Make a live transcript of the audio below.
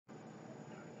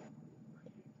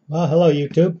Well, hello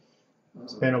YouTube.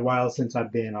 It's been a while since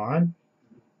I've been on.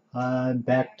 I'm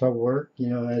back to work.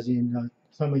 As you know,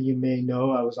 some of you may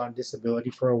know, I was on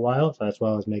disability for a while, so that's why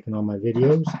I was making all my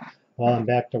videos. Well, I'm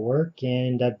back to work,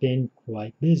 and I've been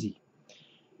quite busy.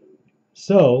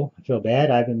 So, I feel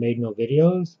bad I haven't made no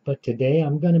videos, but today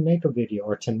I'm going to make a video,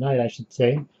 or tonight I should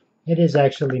say. It is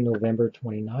actually November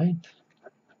 29th,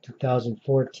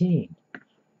 2014.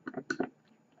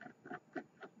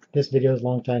 This video is a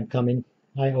long time coming.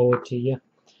 I owe it to you.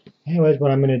 Anyways,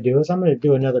 what I'm going to do is I'm going to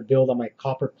do another build on my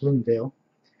copper Plume Veil.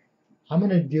 I'm going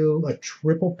to do a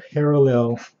triple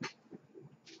parallel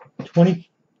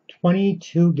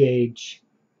 22 gauge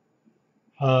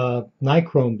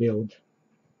nichrome build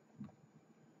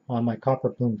on my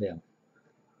copper Plume Veil.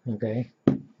 Okay,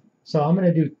 so I'm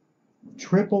going to do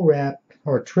triple wrap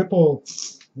or triple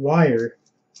wire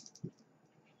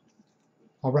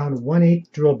around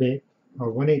 1/8 drill bit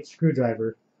or 1/8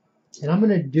 screwdriver, and I'm going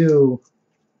to do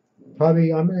I'm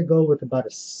going to go with about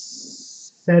a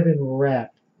 7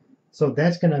 wrap. So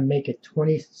that's going to make it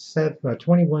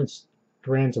 21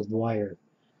 strands of wire.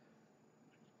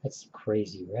 That's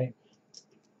crazy, right?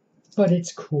 But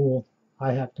it's cool,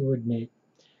 I have to admit.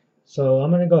 So I'm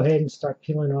going to go ahead and start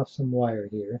peeling off some wire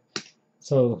here.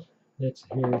 So let's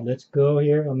go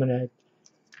here. I'm going to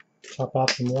chop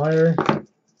off some wire.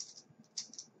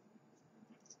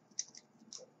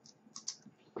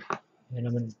 And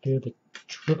I'm going to do the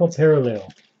triple parallel,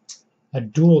 a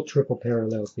dual triple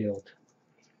parallel build.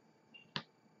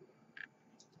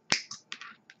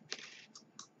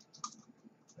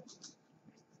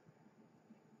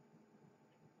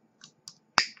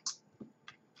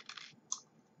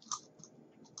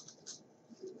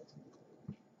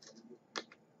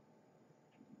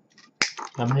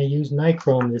 I'm going to use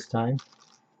nichrome this time.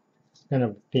 It's going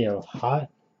to be a hot,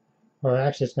 or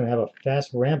actually it's going to have a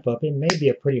fast ramp up. It may be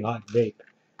a pretty hot vape,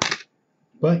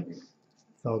 but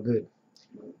it's all good.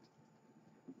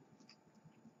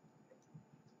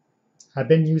 I've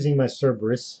been using my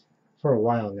Cerberus for a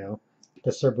while now.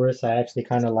 The Cerberus, I actually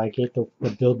kind of like it, the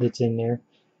build that's in there.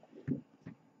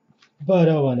 But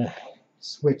I want to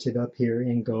switch it up here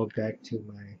and go back to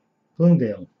my Plume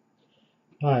Veil.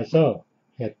 Alright, so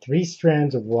I got 3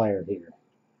 strands of wire here.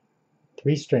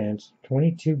 3 strands,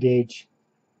 22 gauge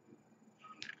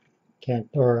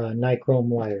nichrome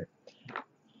wire.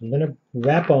 I'm going to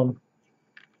wrap them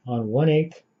on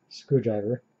 1/8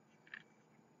 screwdriver.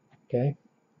 Okay.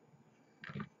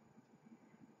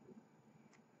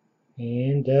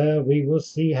 And we will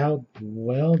see how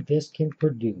well this can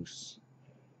produce.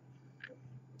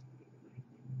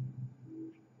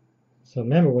 So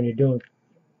remember, when you're doing,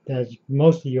 as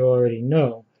most of you already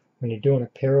know, when you're doing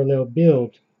a parallel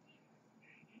build,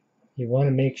 you want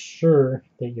to make sure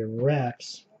that your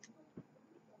wraps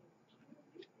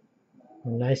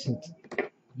are nice and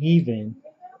even.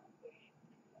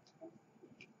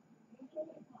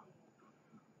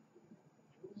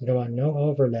 You don't want no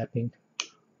overlapping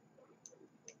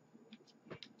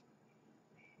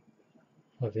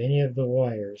of any of the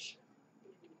wires.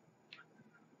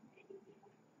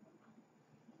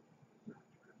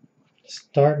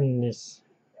 Starting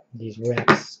these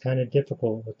wraps is kind of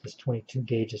difficult with this 22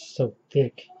 gauge. It's so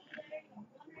thick.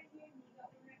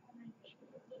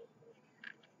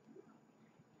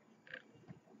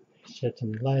 Shed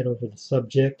some light over the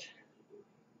subject.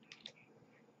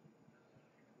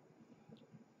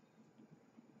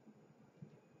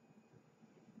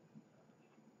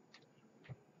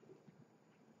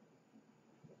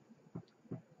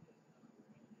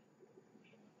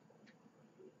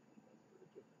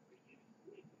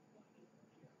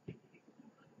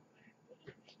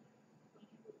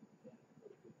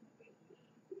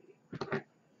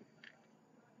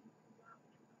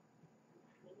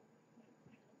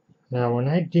 Now when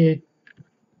I did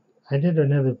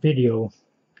another video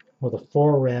with a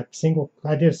 4 wrap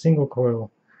I did a single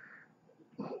coil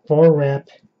 4 wrap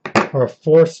or a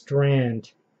 4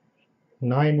 strand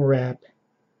 9 wrap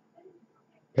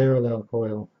parallel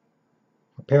coil,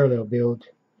 a parallel build.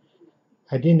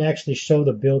 I didn't actually show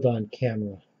the build on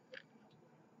camera.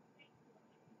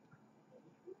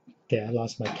 Okay, I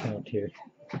lost my count here.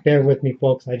 Bear with me,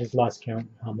 folks. I just lost count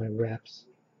on my wraps.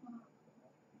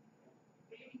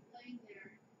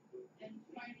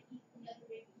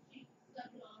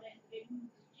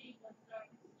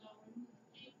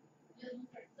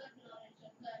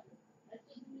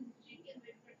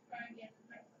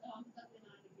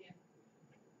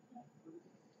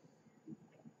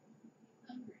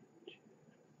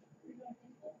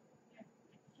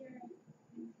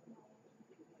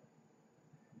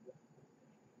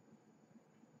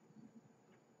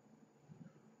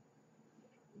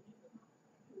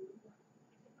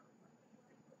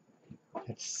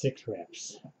 That's 6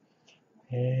 reps.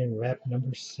 And rep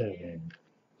number 7.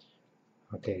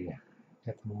 Okay,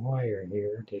 got the wire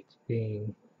here that's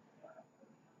being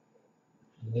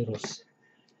a little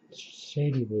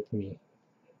shady with me.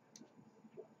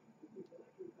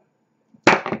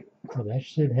 So that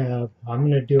should have, I'm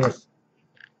going to do a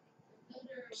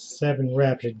 7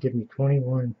 reps. It'd give me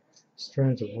 21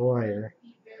 strands of wire.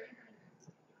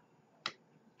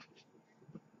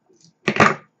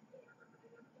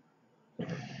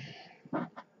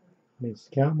 Let me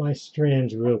count my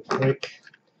strands real quick.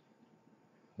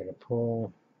 I'm going to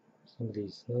pull some of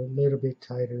these a little bit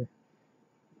tighter.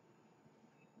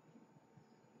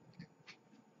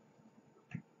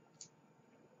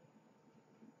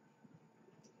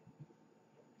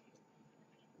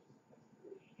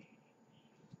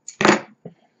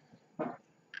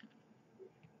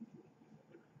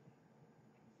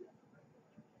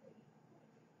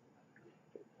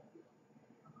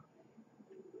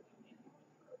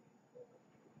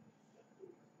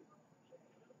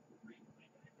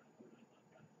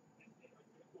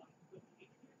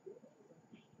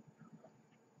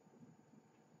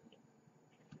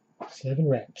 Seven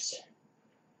reps.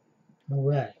 All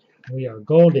right, we are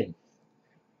golden.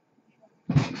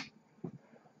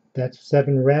 That's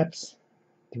 7 reps,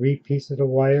 3 pieces of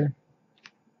wire.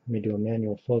 Let me do a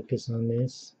manual focus on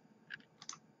this.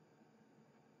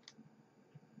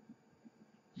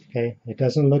 Okay, it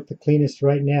doesn't look the cleanest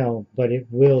right now, but it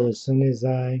will as soon as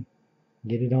I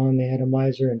get it on the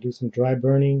atomizer and do some dry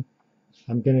burning.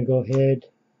 I'm going to go ahead,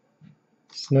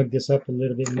 snug this up a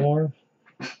little bit more,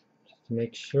 just to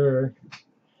make sure.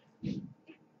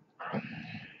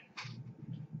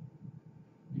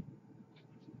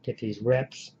 Get these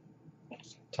reps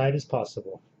as tight as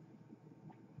possible.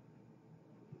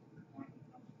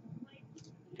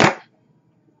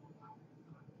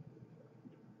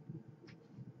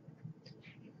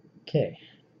 Okay.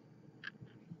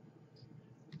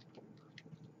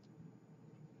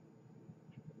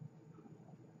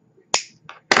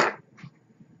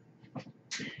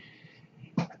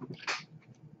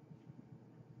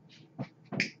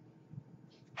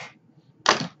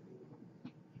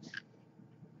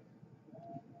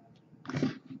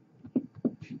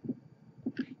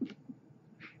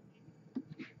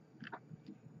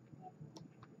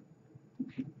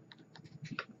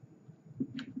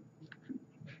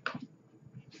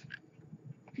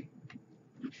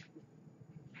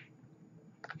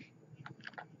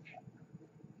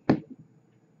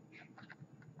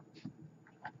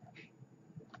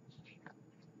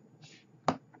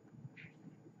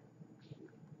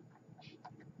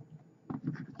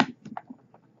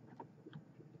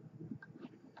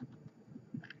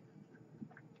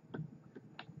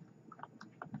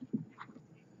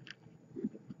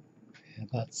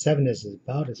 About 7 is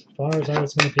about as far as I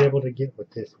was going to be able to get with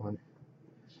this one.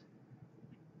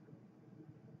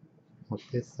 With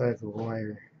this size of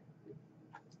wire.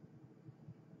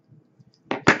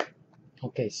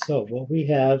 Okay, so what we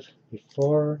have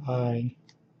before I...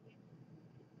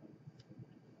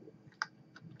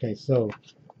 Okay, so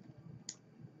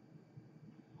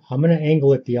I'm going to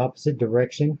angle it the opposite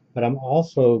direction, but I'm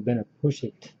also going to push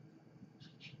it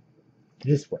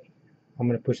this way. I'm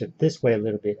going to push it this way a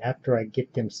little bit after I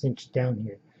get them cinched down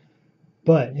here.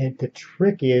 But and the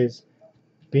trick is,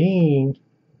 being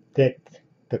that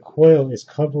the coil is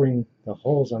covering the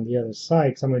holes on the other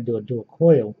side, so I'm going to do a dual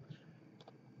coil,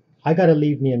 I got to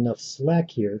leave me enough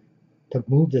slack here to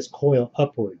move this coil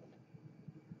upward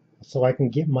so I can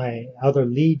get my other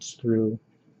leads through,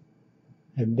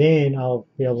 and then I'll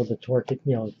be able to torque it,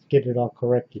 get it all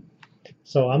corrected.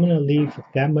 So I'm going to leave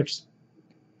that much,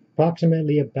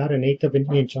 approximately about 1/8 of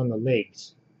an inch on the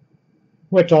legs,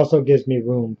 which also gives me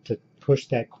room to push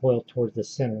that coil towards the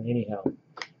center anyhow.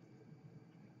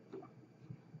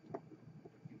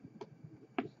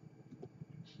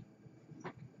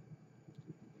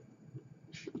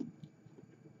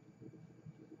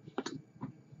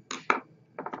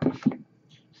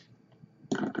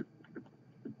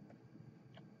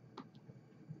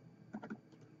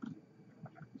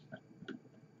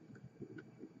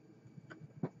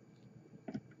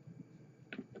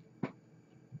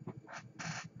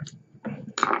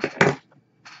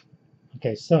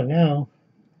 Okay, so now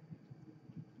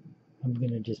I'm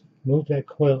going to just move that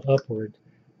coil upward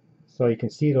so you can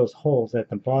see those holes at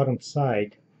the bottom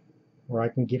side where I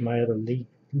can get my other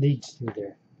leads through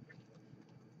there.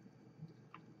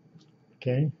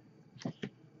 Okay.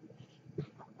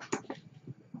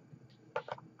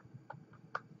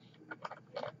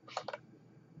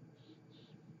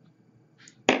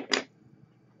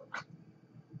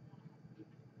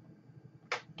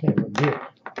 Okay, we're good.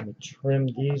 Let me trim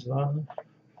these off.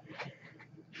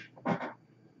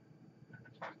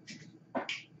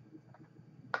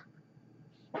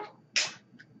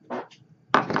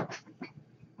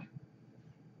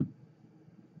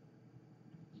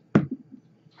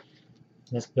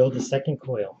 Let's build the second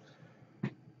coil.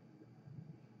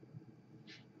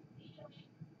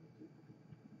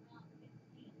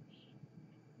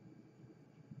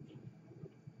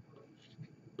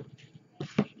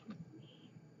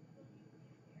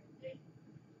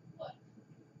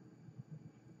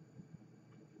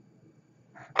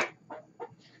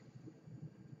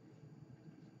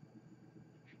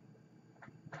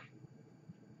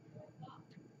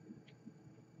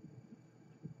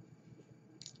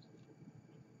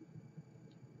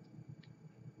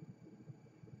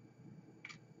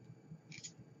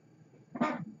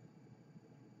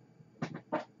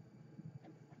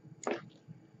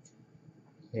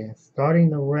 Yeah, starting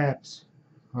the wraps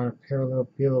on a parallel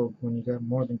build when you got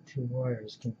more than 2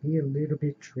 wires can be a little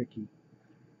bit tricky.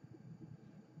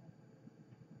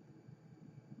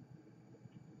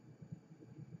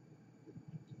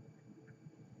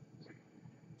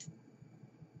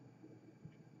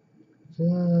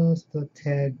 Just a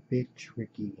tad bit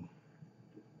tricky.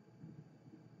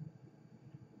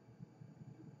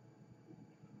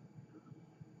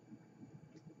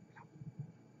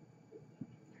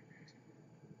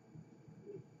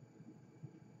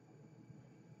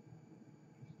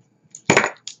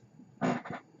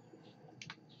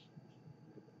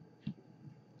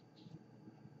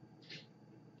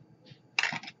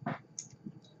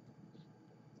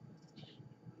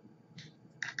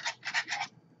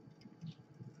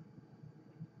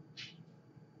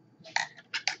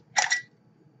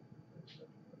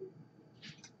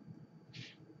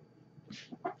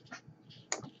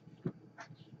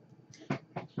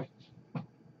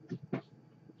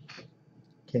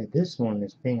 Okay, this one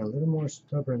is being a little more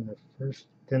stubborn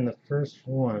than the first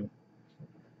one.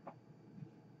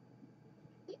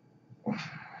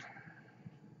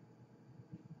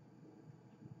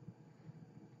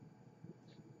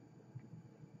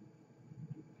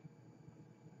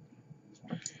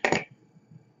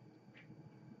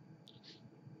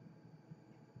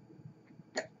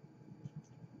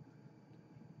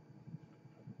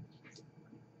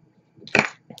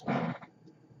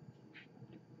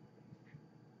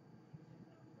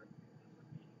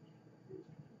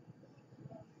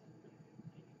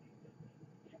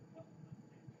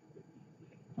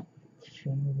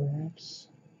 Trim wraps.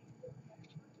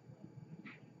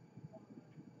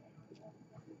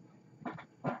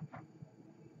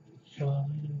 Five.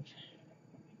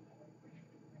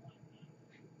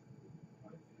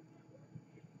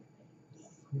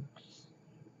 Six.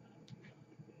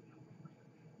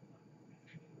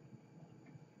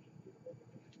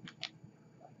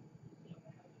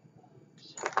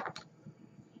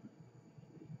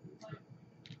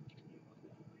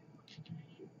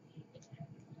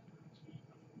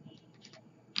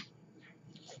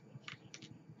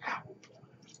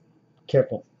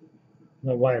 Careful.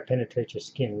 The wire penetrates your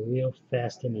skin real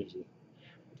fast and easy.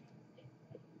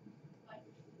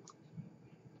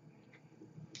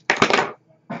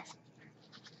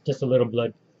 Just a little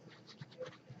blood.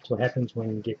 That's what happens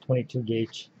when you get 22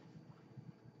 gauge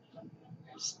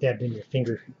stabbed in your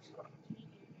finger.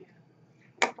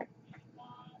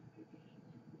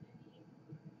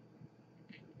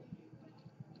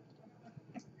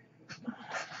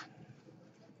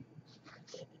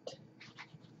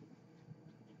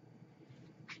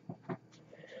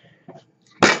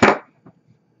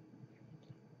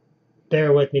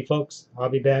 Bear with me, folks. I'll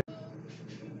be back.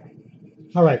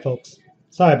 Alright, folks.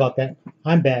 Sorry about that.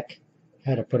 I'm back.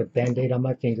 Had to put a band-aid on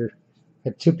my finger.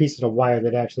 Had 2 pieces of wire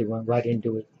that actually went right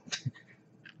into it.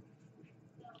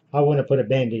 I want to put a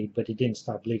band-aid, but it didn't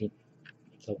stop bleeding.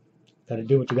 So, gotta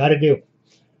do what you gotta do.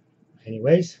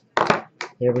 Anyways,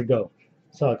 here we go.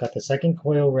 So, I got the second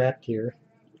coil wrapped here.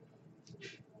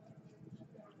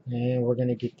 And we're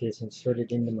gonna get this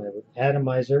inserted into my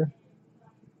atomizer.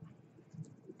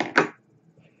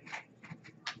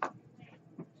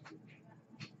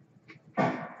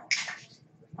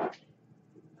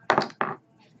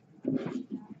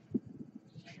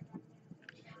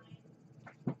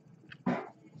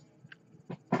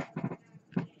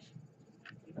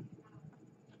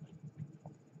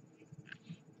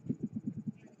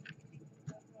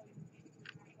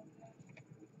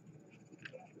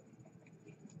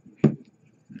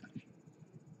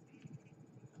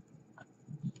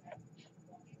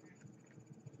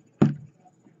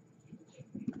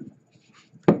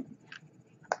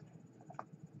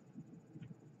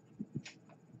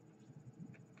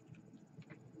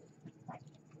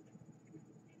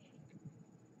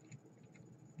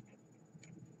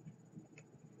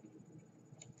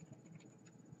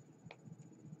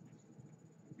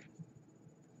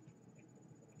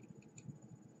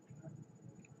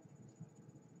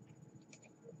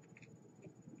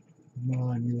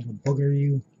 on, you little booger,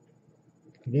 you.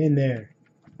 Get in there.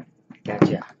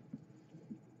 Gotcha.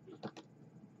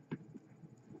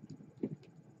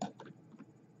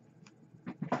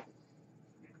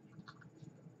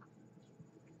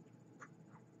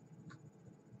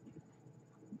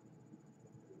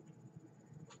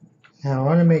 Now I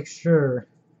want to make sure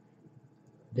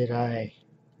that I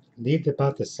leave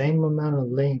about the same amount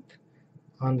of length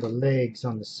on the legs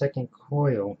on the second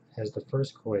coil as the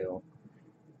first coil.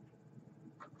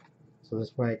 So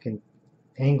that's why I can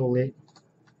angle it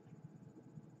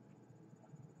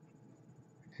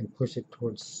and push it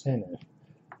towards center.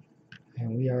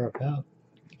 And we are about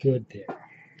good there.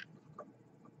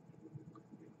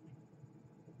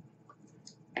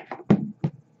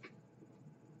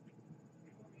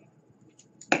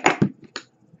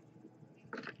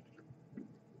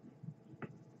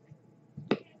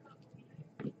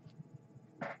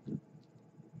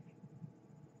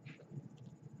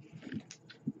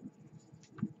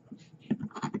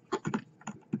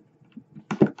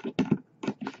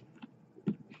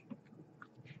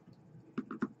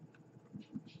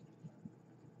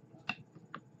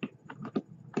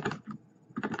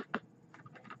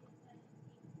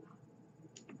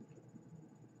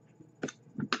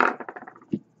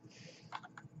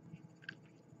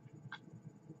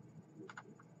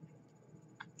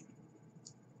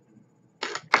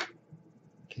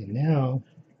 Okay, now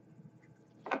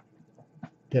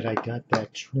that I got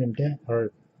that trimmed out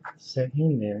or set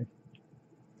in there,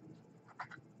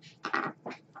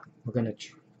 we're going to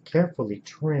carefully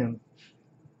trim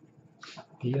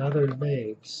the other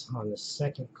legs on the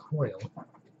second coil.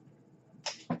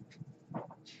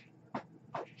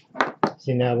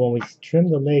 See, now when we trim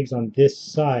the legs on this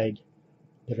side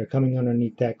that are coming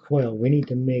underneath that coil, we need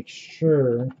to make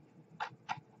sure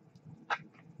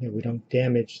that we don't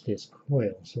damage this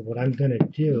coil. So what I'm going to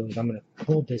do is I'm going to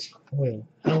pull this coil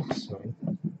out some.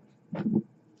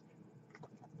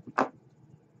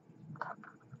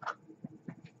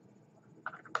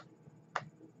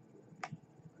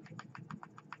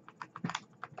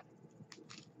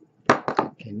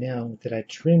 Okay, now that I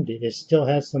trimmed it, it still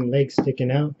has some legs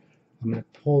sticking out. I'm going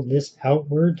to pull this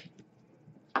outward,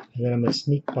 and then I'm going to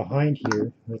sneak behind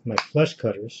here with my flush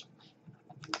cutters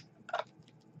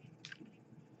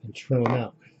and trim them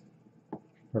out.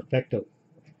 Perfecto.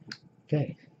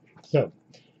 Okay, so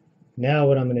now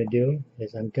what I'm going to do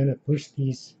is I'm going to push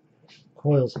these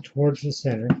coils towards the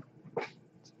center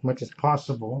as much as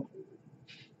possible,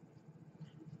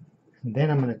 and then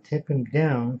I'm going to tip them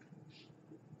down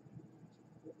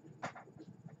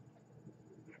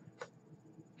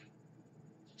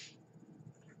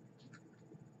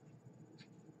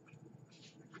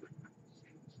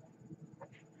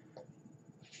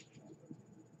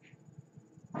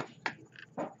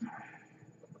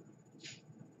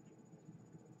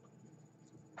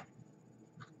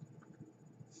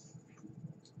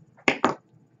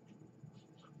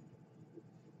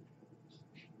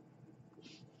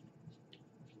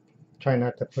Try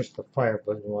not to push the fire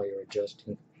button while you're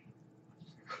adjusting.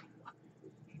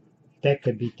 That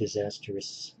could be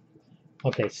disastrous.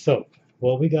 Okay, so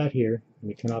what we got here, let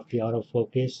me turn off the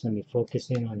autofocus, let me focus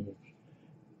in on you.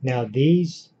 Now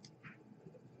these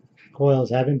coils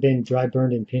haven't been dry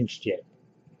burned and pinched yet.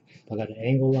 I got an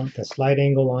angle on the slight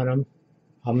angle on them.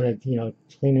 I'm gonna,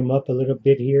 clean them up a little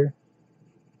bit here.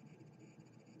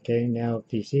 Okay, now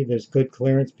do you see there's good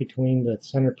clearance between the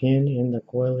center pin and the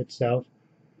coil itself?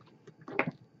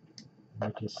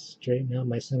 I'll just straighten out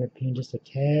my center pin just a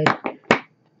tad.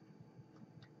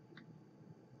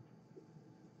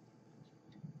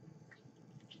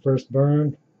 First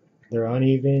burn, they're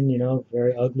uneven,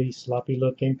 very ugly, sloppy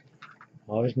looking.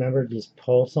 Always remember, just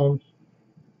pulse them.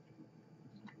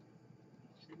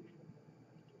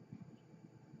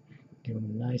 Give them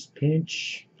a nice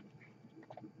pinch.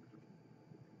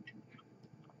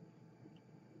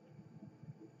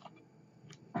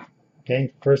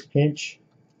 Okay, first pinch.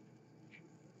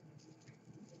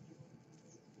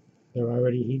 They're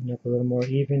already heating up a little more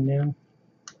even now.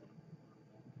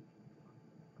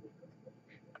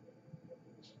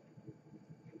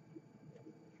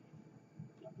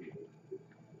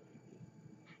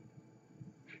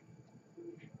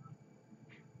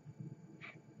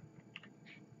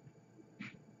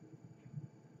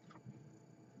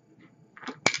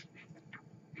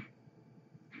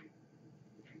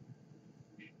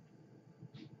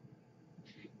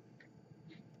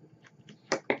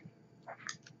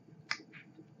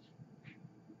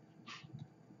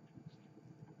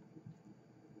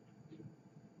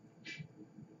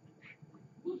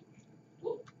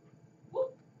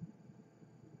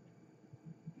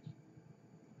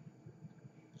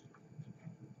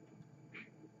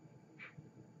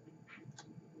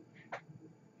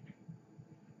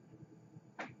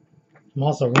 I'm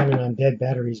also running on dead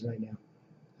batteries right now.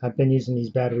 I've been using these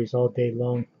batteries all day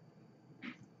long.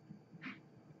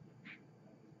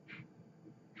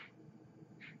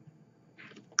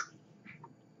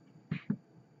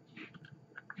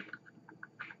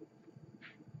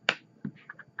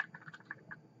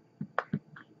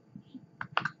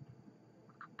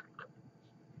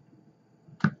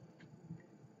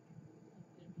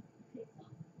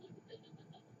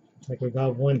 Like we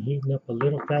got one heating up a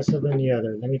little faster than the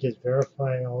other. Let me just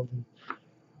verify all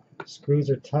the screws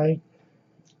are tight.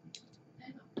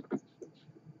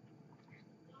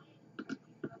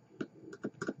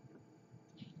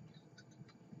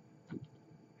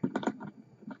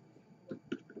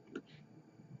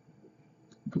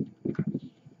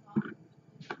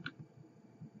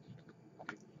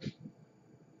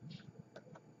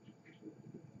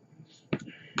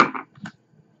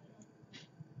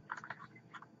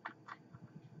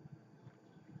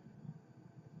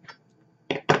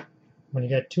 When you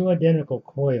got two identical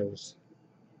coils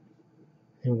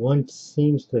and one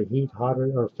seems to heat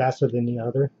hotter or faster than the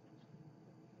other,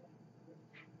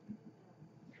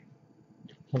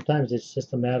 sometimes it's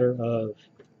just a matter of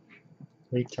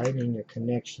retightening your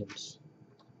connections.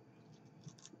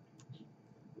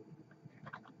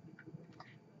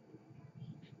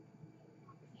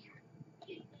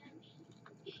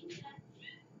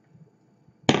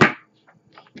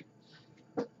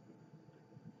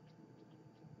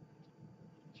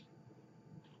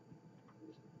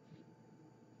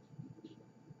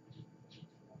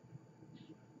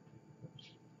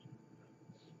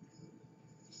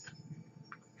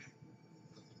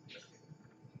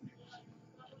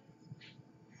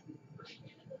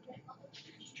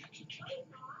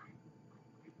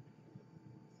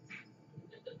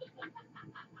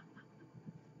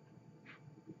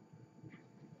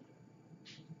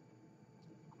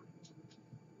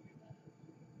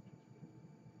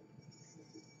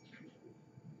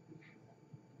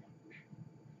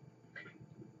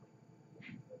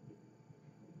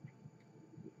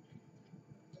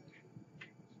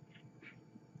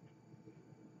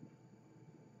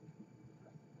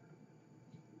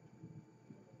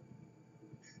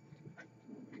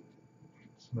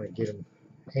 I'm going to get them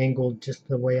angled just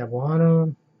the way I want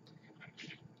them.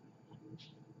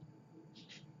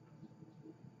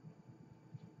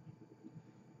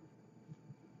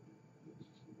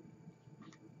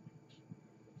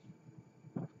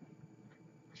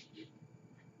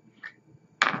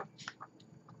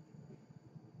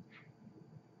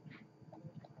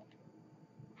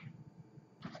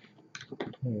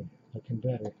 Okay, looking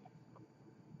better.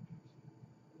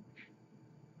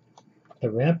 The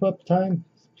ramp up time,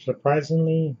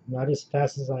 surprisingly, not as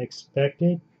fast as I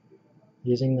expected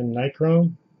using the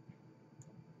nichrome.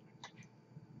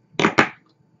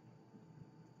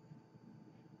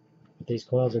 These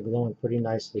coils are glowing pretty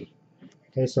nicely.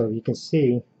 Okay, so you can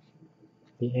see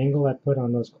the angle I put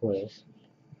on those coils.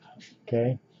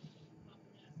 Okay.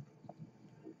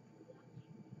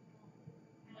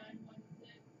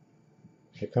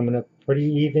 They're coming up pretty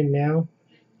even now.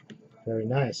 Very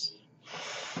nice.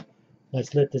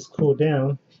 Let's let this cool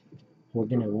down. We're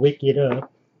going to wick it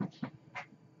up.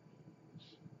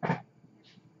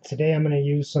 Today I'm going to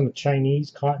use some Chinese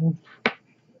cotton.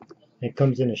 It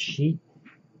comes in a sheet.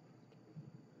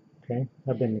 Okay,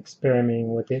 I've been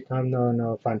experimenting with it. I don't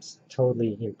know if I'm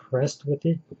totally impressed with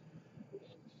it.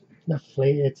 The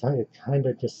flavor, it kind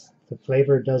of just, the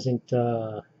flavor doesn't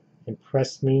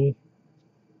impress me.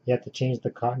 You have to change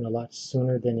the cotton a lot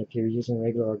sooner than if you're using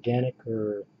regular organic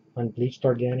or unbleached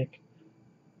organic.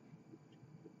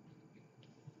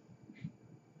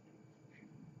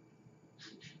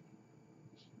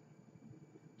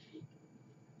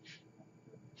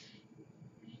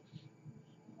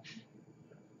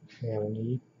 Yeah, when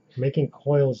you're making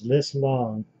coils this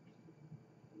long,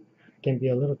 it can be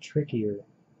a little trickier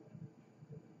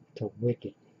to wick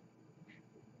it.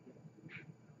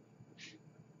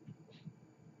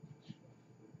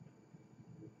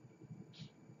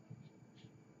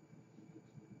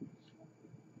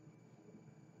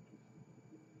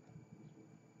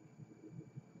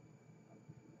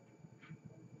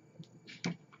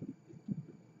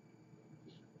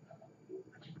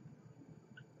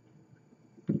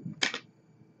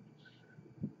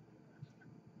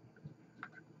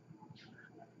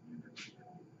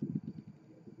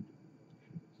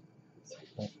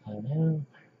 Like that now.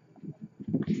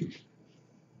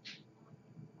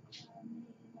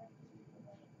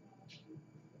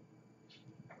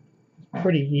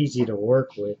 Pretty easy to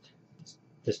work with,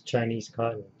 this Chinese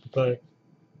cotton, but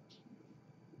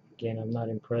again, I'm not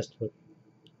impressed with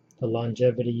the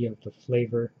longevity of the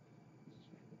flavor.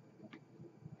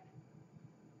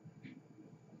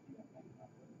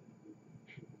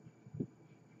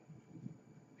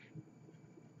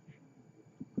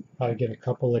 Probably get a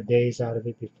couple of days out of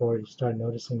it before you start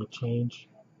noticing a change.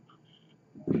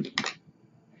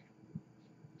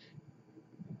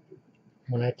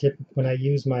 When I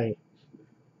use my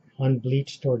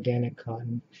unbleached organic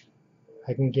cotton,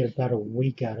 I can get about a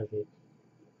week out of it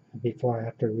before I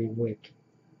have to re-wick.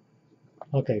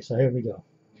 Okay, so here we go.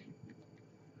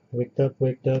 Wicked up,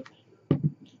 wicked up. Okay,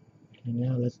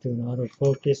 now let's do an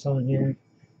autofocus on here.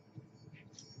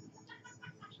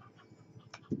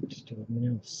 Just do a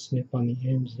little snip on the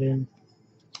ends there.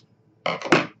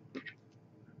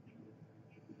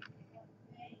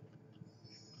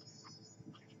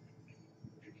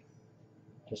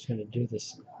 Just going to do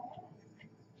this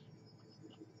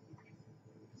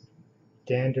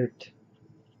standard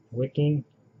wicking.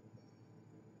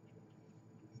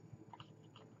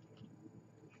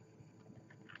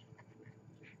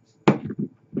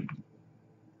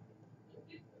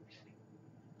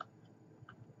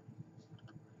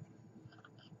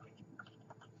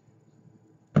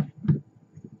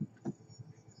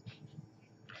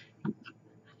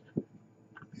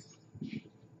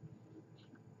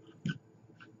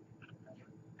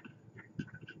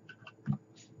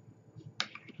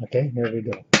 Okay, here we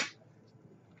go.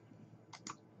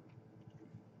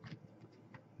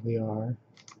 We are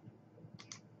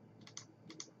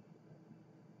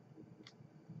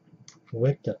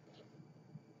wicked up.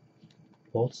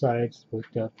 Both sides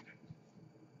wicked up.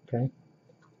 Okay,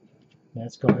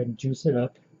 let's go ahead and juice it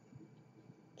up.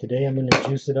 Today I'm going to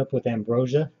juice it up with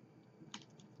ambrosia.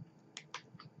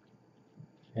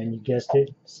 And you guessed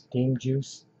it, steam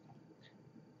juice.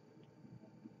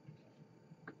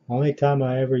 Only time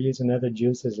I ever use another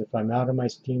juice is if I'm out of my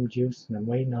steam juice and I'm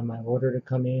waiting on my order to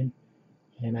come in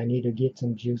and I need to get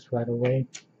some juice right away.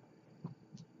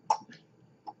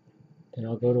 Then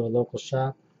I'll go to a local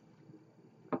shop.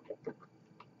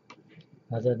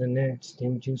 Other than that,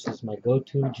 steam juice is my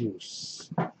go-to juice.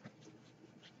 I'm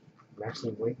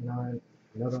actually waiting on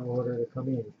another order to come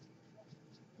in.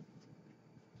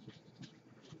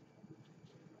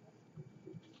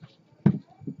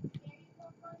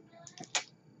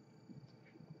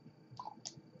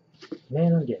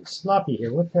 Man, I'm getting sloppy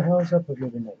here. What the hell's up with me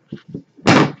tonight?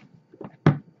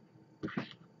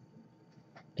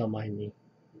 Don't mind me.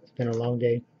 It's been a long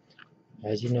day.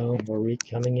 As you know, we're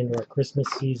coming into our Christmas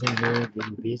season here.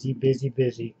 Getting busy, busy,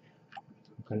 busy.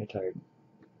 I'm kind of tired.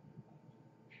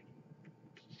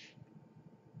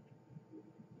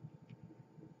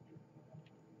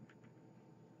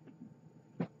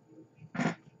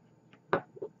 A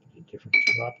different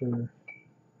dropper.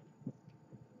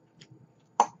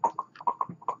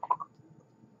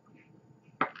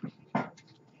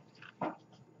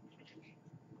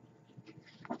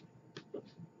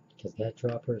 Because that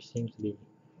dropper seems to be a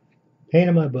pain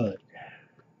in my butt.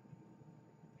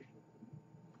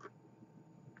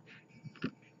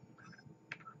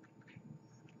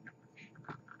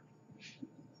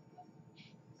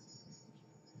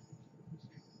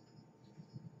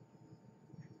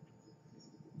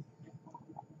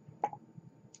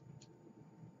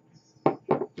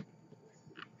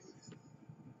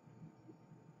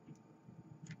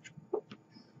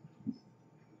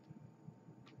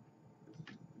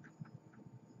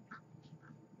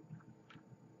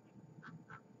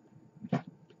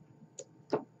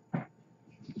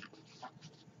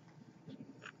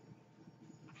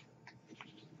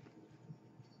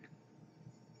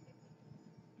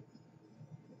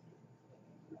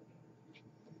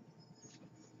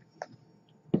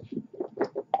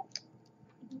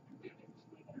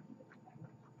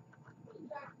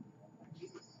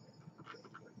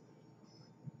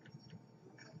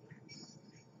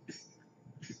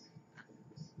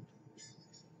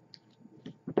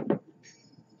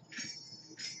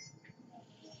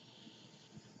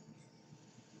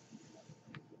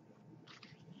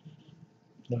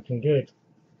 Looking good.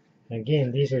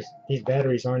 Again, these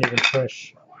batteries aren't even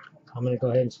fresh. I'm gonna go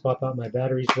ahead and swap out my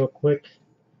batteries real quick.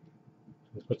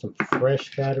 Put some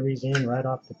fresh batteries in right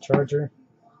off the charger.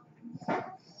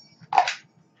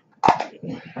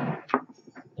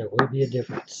 There will be a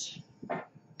difference.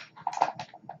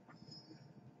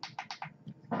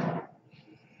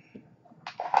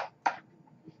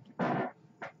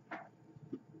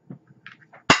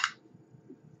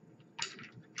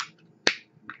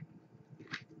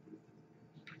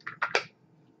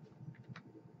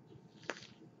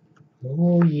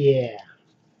 Oh yeah,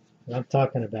 what I'm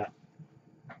talking about.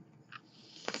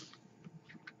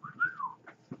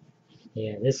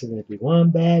 Yeah, this is going to be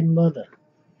one bad mother.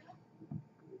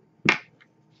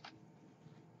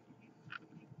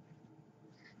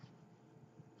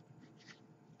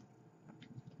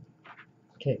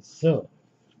 Okay, so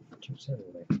juice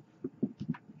everywhere.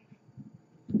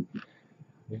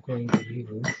 going to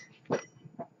use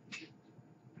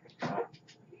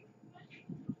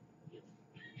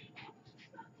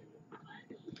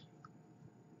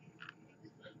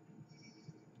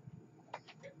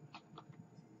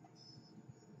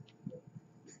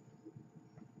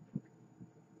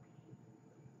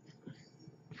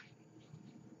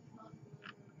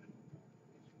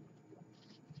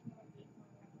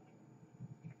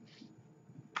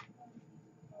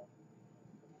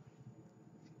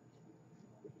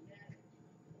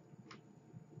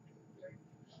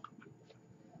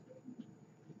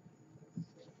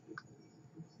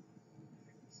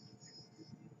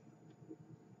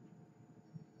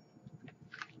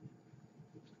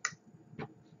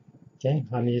okay,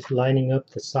 I'm just lining up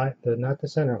the side, not the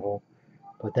center hole,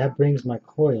 but that brings my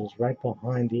coils right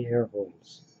behind the air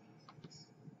holes.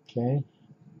 Okay,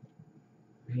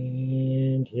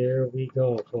 and here we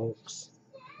go, folks.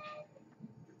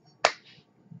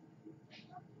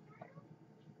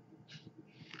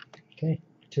 Okay,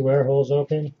 2 air holes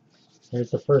open.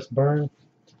 There's the first burn.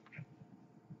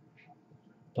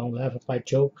 Don't laugh if I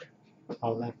choke.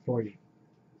 I'll laugh for you.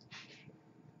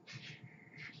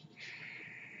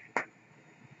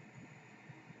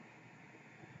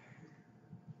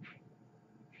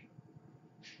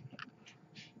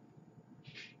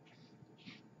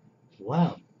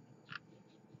 Wow.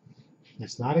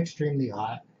 It's not extremely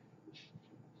hot.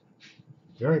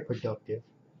 Very productive.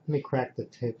 Let me crack the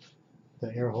tip,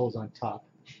 the air holes on top.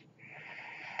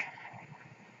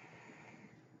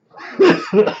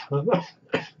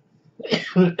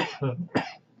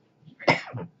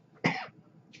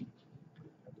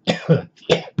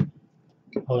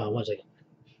 Hold on one second.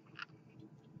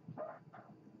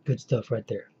 Good stuff right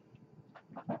there.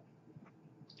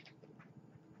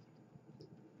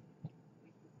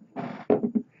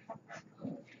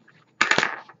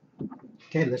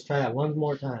 Okay, let's try that one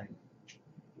more time.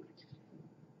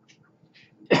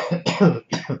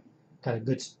 Got a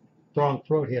good strong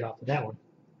throat hit off of that one.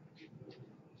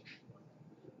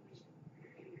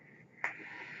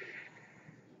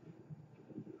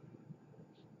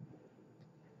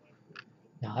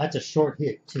 Now that's a short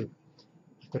hit too.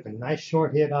 I took a nice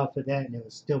short hit off of that and it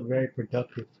was still very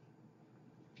productive.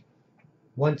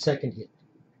 1 second hit.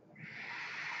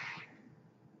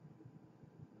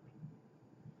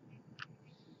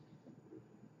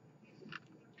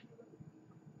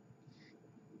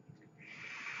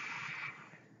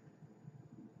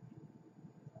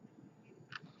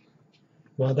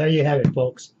 Well, there you have it,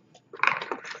 folks.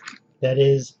 That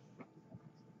is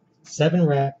 7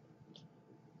 wrap,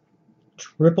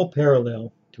 triple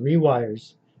parallel, 3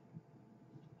 wires,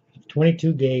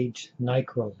 22 gauge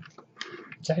nichrome.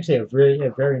 It's actually a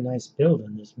very nice build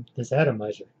on this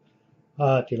atomizer.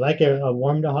 If you like a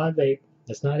warm to hot vape,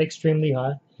 it's not extremely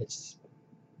hot. It's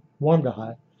warm to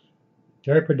hot.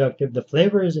 Very productive. The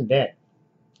flavor isn't bad.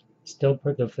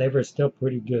 The flavor is still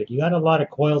pretty good. You got a lot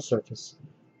of coil surface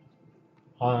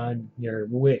on your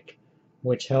wick,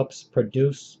 which helps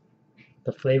produce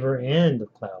the flavor and the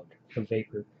cloud, the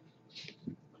vapor.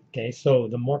 Okay, so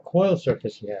the more coil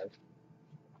surface you have,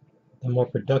 the more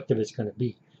productive it's going to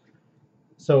be.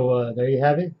 So there you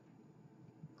have it.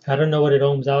 I don't know what it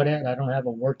ohms out at. I don't have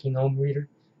a working ohm reader.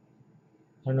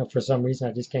 I don't know, for some reason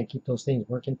I just can't keep those things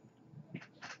working.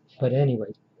 But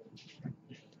anyway,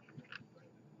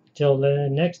 till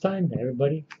next time,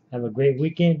 everybody, have a great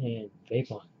weekend and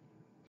vape on.